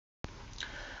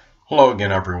Hello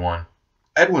again, everyone.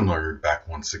 Edwin Learnard back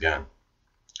once again.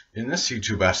 In this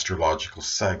YouTube astrological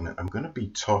segment, I'm going to be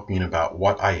talking about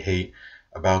what I hate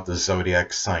about the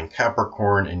zodiac sign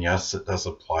Capricorn, and yes, it does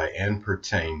apply and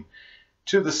pertain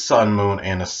to the sun, moon,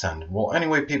 and ascendant. Well,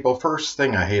 anyway, people, first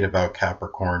thing I hate about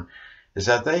Capricorn is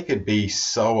that they could be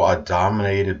so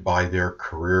dominated by their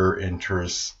career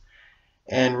interests,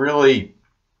 and really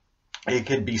it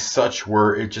could be such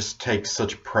where it just takes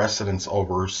such precedence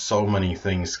over so many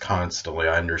things constantly.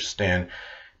 I understand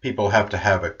people have to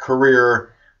have a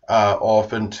career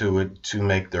often to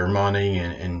make their money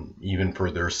and even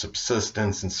for their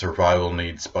subsistence and survival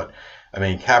needs. But I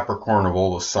mean, Capricorn, of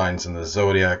all the signs in the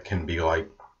zodiac, can be like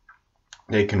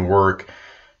they can work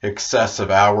excessive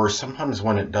hours sometimes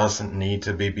when it doesn't need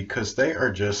to be, because they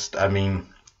are just, I mean,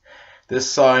 this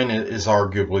sign is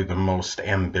arguably the most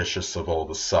ambitious of all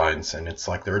the signs, and it's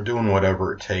like they're doing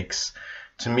whatever it takes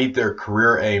to meet their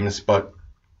career aims, but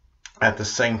at the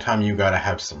same time you got to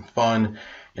have some fun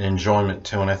and enjoyment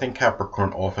too, and I think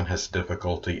Capricorn often has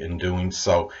difficulty in doing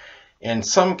so. And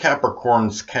some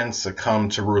Capricorns can succumb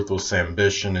to ruthless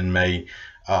ambition and may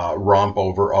romp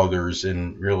over others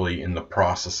in the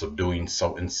process of doing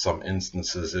so in some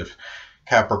instances if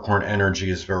Capricorn energy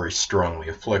is very strongly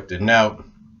afflicted. Now,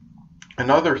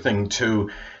 another thing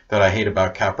too that I hate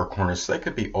about Capricorn is they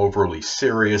could be overly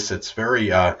serious. It's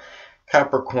very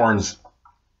Capricorns,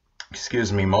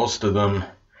 excuse me, most of them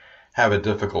have a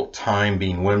difficult time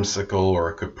being whimsical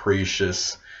or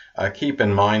capricious. Keep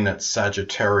in mind that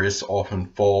Sagittarius often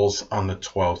falls on the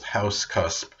 12th house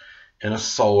cusp in a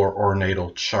solar or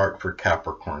natal chart for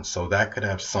Capricorn, so that could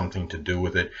have something to do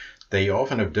with it. They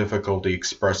often have difficulty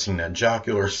expressing that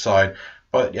jocular side,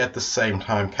 but at the same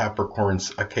time,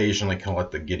 Capricorns occasionally can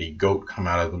let the giddy goat come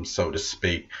out of them, so to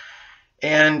speak.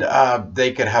 And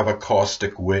they could have a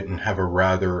caustic wit and have a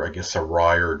rather, I guess, a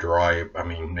wry or dry, I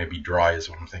mean, maybe dry is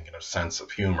what I'm thinking of, sense of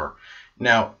humor.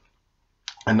 Now,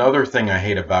 another thing I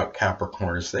hate about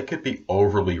Capricorn is they could be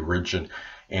overly rigid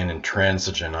and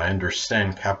intransigent. I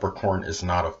understand Capricorn is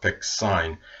not a fixed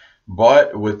sign,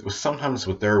 but sometimes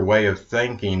with their way of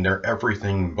thinking, they're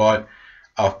everything but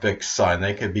a fixed sign.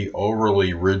 They could be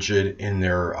overly rigid in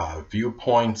their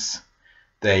viewpoints.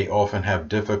 They often have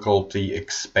difficulty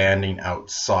expanding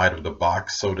outside of the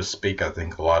box, so to speak. I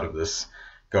think a lot of this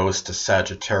goes to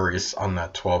Sagittarius on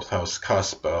that 12th house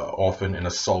cusp, often in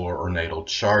a solar or natal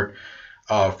chart.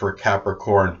 For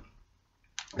Capricorn,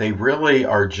 they really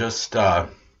are just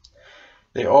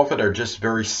they often are just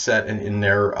very set in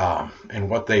their in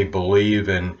what they believe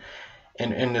in.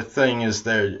 And the thing is,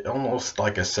 they're almost,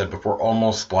 like I said before,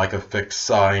 almost like a fixed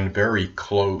sign, very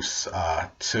close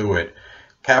to it.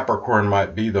 Capricorn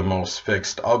might be the most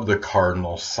fixed of the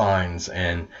cardinal signs,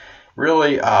 and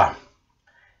really, I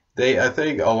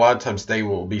think a lot of times they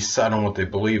will be set on what they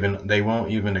believe in. They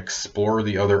won't even explore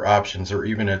the other options, or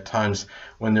even at times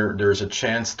when there's a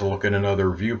chance to look at another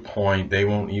viewpoint, they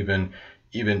won't even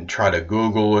try to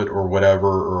Google it or whatever,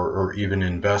 or even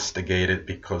investigate it,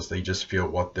 because they just feel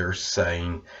what they're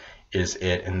saying is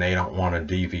it, and they don't want to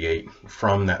deviate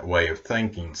from that way of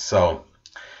thinking. So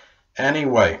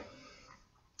anyway,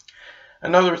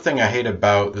 another thing I hate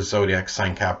about the zodiac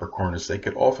sign Capricorn is they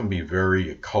could often be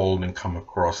very cold and come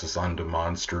across as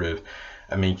undemonstrative.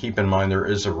 I mean, keep in mind there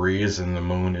is a reason the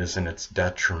moon is in its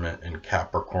detriment in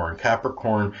Capricorn.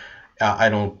 Capricorn,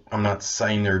 I'm not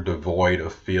saying they're devoid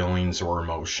of feelings or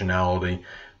emotionality,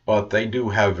 but they do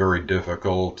have very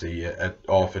difficulty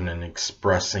often in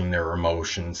expressing their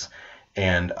emotions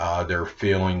and their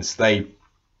feelings. They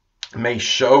may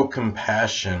show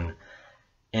compassion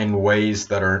in ways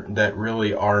that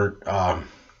really aren't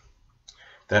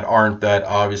that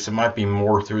obvious. It might be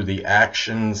more through the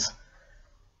actions,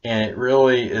 and it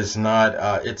really is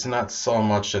not, it's not so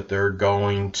much that they're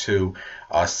going to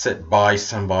sit by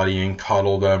somebody and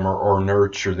cuddle them or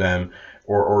nurture them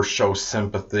or show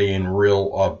sympathy in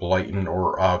real blatant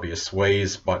or obvious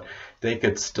ways, but they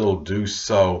could still do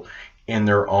so in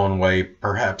their own way,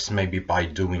 perhaps maybe by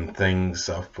doing things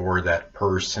for that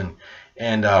person.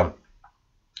 And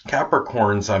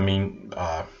Capricorns, I mean,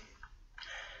 that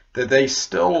they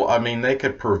still, I mean, they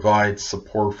could provide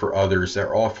support for others.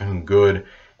 They're often good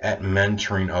at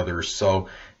mentoring others, so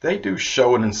they do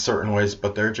show it in certain ways,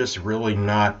 but they're just really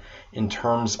not, in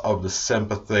terms of the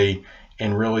sympathy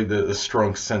and really the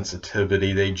strong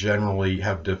sensitivity, they generally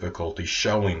have difficulty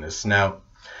showing this. Now,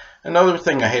 another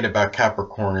thing I hate about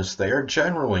Capricorn is they are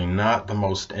generally not the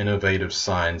most innovative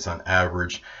signs on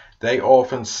average. They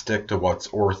often stick to what's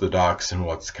orthodox and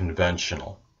what's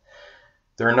conventional.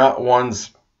 They're not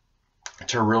ones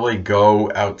to really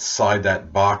go outside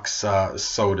that box,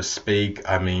 so to speak.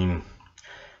 I mean,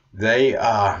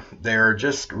 they're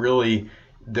just really,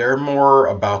 they're more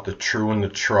about the true and the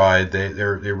tried. They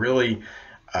really,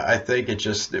 I think it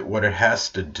just, what it has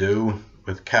to do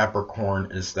with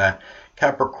Capricorn is that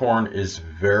Capricorn is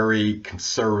very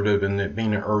conservative, and it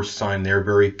being an earth sign, they're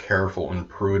very careful and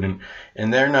prudent,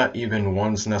 and they're not even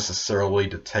ones necessarily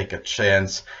to take a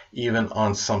chance even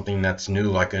on something that's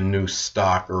new, like a new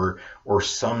stock or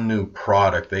some new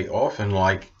product. They often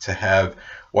like to have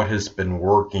what has been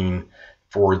working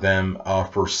for them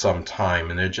for some time,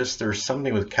 and there's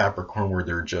something with Capricorn where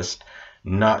they're just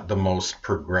not the most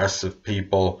progressive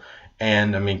people.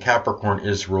 And I mean, Capricorn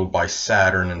is ruled by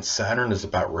Saturn, and Saturn is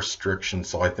about restriction,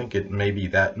 so I think it maybe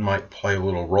that might play a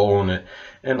little role in it.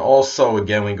 And also,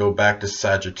 again, we go back to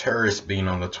Sagittarius being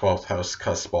on the 12th house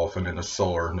cusp, often in a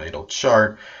solar natal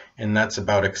chart, and that's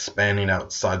about expanding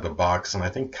outside the box. And I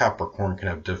think Capricorn can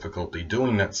have difficulty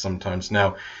doing that sometimes.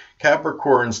 Now,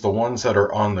 Capricorns, the ones that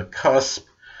are on the cusp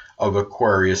of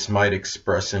Aquarius, might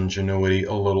express ingenuity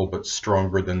a little bit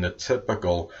stronger than the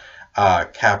typical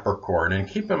Capricorn. And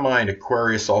keep in mind,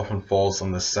 Aquarius often falls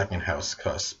on the second house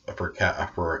cusp for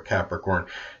Capricorn.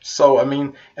 So, I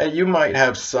mean, you might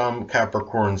have some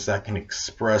Capricorns that can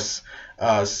express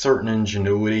certain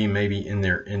ingenuity, maybe in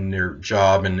their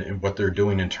job and what they're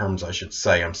doing in terms, I should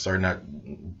say, I'm sorry, not,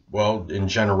 well, in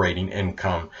generating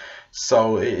income.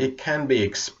 So it can be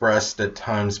expressed at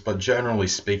times, but generally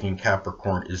speaking,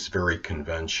 Capricorn is very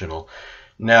conventional.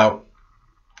 Now,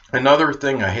 another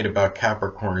thing I hate about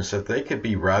Capricorn is that they could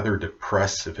be rather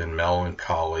depressive and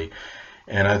melancholy.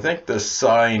 And I think the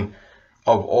sign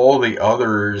of all the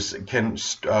others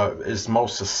is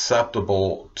most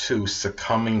susceptible to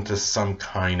succumbing to some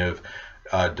kind of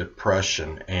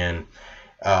depression. And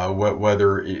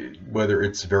whether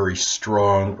it's very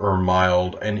strong or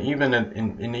mild, and even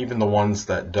the ones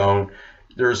that don't,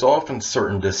 there's often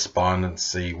certain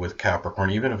despondency with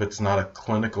Capricorn, even if it's not a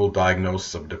clinical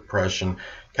diagnosis of depression.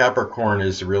 Capricorn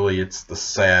is really, it's the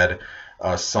sad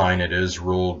sign. It is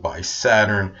ruled by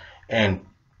Saturn, and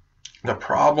the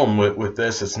problem with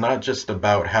this, it's not just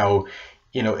about how,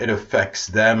 you know, it affects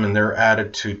them and their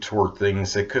attitude toward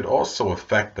things. It could also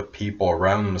affect the people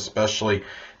around them, especially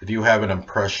if you have an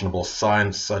impressionable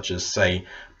sign such as, say,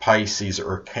 Pisces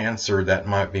or Cancer, that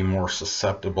might be more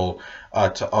susceptible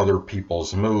to other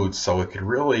people's moods. So it could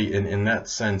really, in that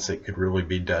sense, it could really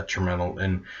be detrimental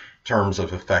in terms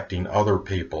of affecting other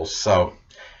people. So,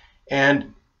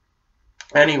 and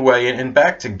anyway, and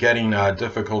back to getting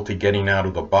difficulty getting out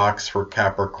of the box for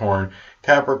Capricorn.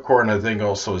 Capricorn, I think,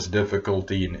 also has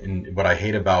difficulty in what I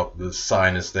hate about the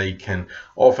sign is they can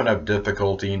often have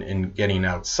difficulty in getting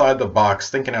outside the box,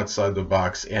 thinking outside the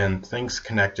box, and things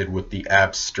connected with the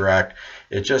abstract.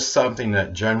 It's just something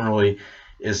that generally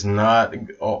is not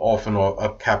often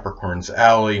up Capricorn's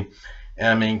alley. And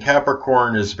I mean,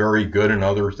 Capricorn is very good in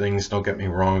other things, don't get me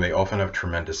wrong. They often have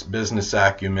tremendous business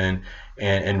acumen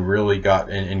and really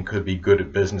and could be good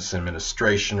at business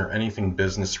administration or anything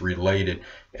business related,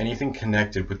 anything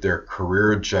connected with their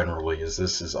career generally, as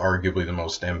this is arguably the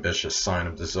most ambitious sign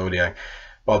of the zodiac.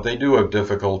 But they do have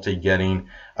difficulty getting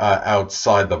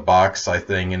outside the box, I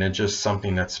think, and it's just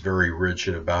something that's very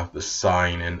rigid about the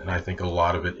sign, and I think a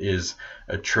lot of it is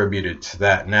attributed to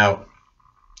that. Now,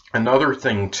 another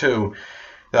thing too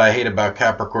that I hate about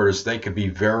Capricorn is they could be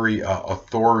very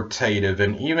authoritative,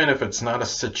 and even if it's not a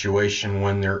situation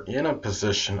when they're in a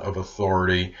position of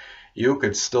authority, you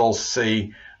could still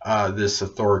see this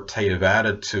authoritative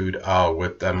attitude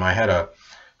with them. I had a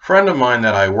friend of mine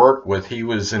that I worked with. He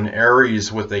was in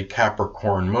Aries with a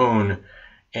Capricorn moon,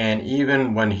 and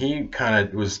even when he kind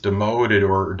of was demoted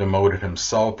or demoted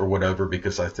himself or whatever,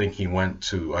 because I think he went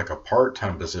to like a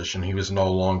part-time position, he was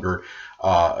no longer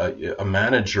a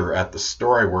manager at the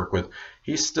store I work with,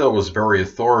 he still was very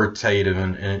authoritative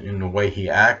in the way he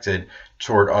acted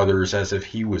toward others as if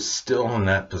he was still in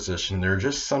that position. There's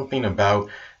just something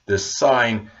about this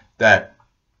sign that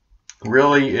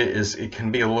really it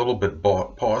can be a little bit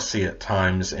bossy at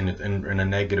times in a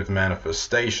negative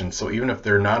manifestation. So even if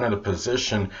they're not in a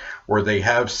position where they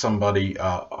have somebody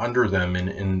under them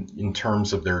in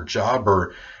terms of their job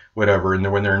or whatever,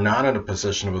 and when they're not in a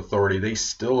position of authority, they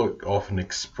still often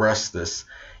express this.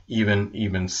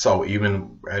 Even so,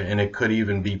 and it could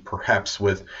even be perhaps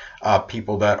with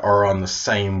people that are on the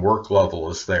same work level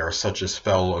as they are, such as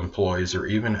fellow employees, or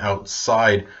even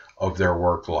outside of their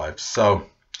work life. So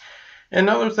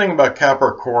another thing about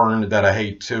Capricorn that I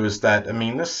hate too is that, I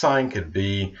mean, this sign could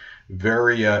be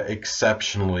very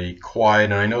exceptionally quiet,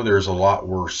 and I know there's a lot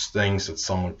worse things that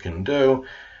someone can do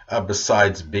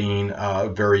besides being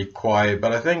very quiet,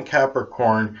 but I think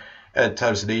Capricorn at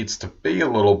times needs to be a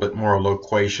little bit more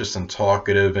loquacious and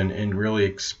talkative and really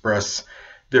express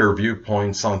their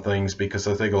viewpoints on things, because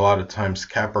I think a lot of times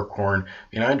Capricorn,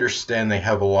 I understand they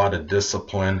have a lot of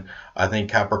discipline. I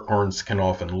think Capricorns can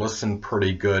often listen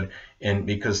pretty good, and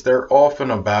because they're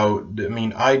often about,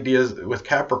 ideas with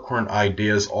Capricorn,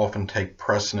 ideas often take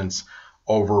precedence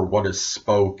over what is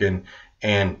spoken.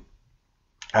 And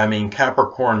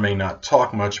Capricorn may not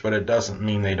talk much, but it doesn't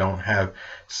mean they don't have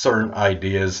certain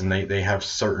ideas, and they have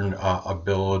certain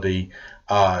ability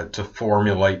to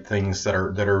formulate things that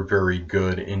are very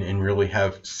good, and really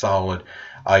have solid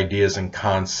ideas and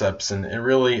concepts, and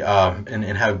really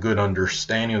and have good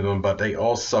understanding of them. But they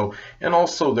also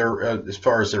their as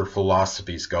far as their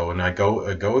philosophies go, and I go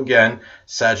again,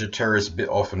 Sagittarius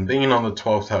often being on the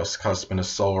 12th house cusp in a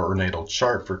solar or natal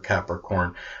chart for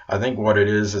Capricorn. I think what it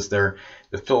is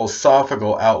the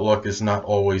philosophical outlook is not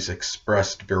always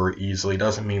expressed very easily.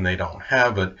 Doesn't mean they don't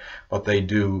have it, but they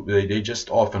do. They just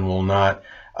often will not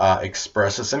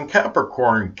express this. And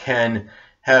Capricorn can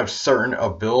have certain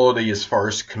ability as far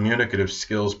as communicative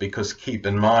skills, because keep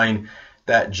in mind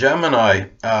that Gemini,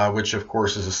 which of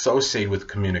course is associated with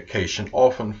communication,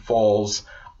 often falls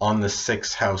on the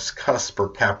 6th house cusp for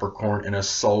Capricorn in a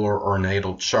solar or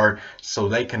natal chart, so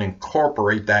they can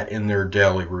incorporate that in their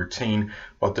daily routine,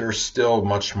 but they're still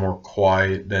much more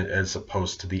quiet than as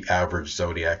opposed to the average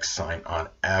zodiac sign on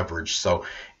average. So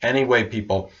anyway,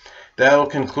 people, that'll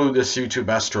conclude this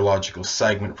YouTube astrological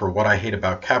segment for what I hate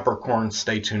about Capricorn.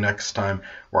 Stay tuned next time,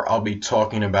 where I'll be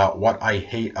talking about what I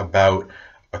hate about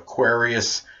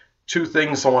Aquarius. 2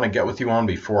 things I want to get with you on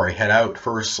before I head out.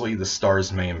 Firstly, the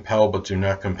stars may impel but do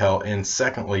not compel. And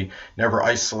secondly, never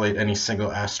isolate any single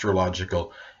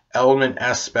astrological element,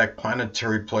 aspect,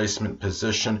 planetary placement,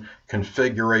 position,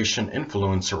 configuration,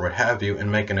 influence, or what have you,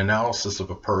 and make an analysis of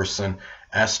a person,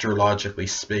 astrologically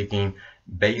speaking,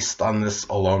 based on this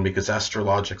alone, because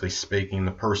astrologically speaking,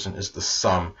 the person is the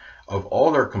sum of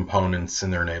all their components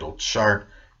in their natal chart,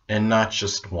 and not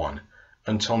just one.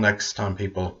 Until next time,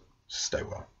 people, stay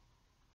well.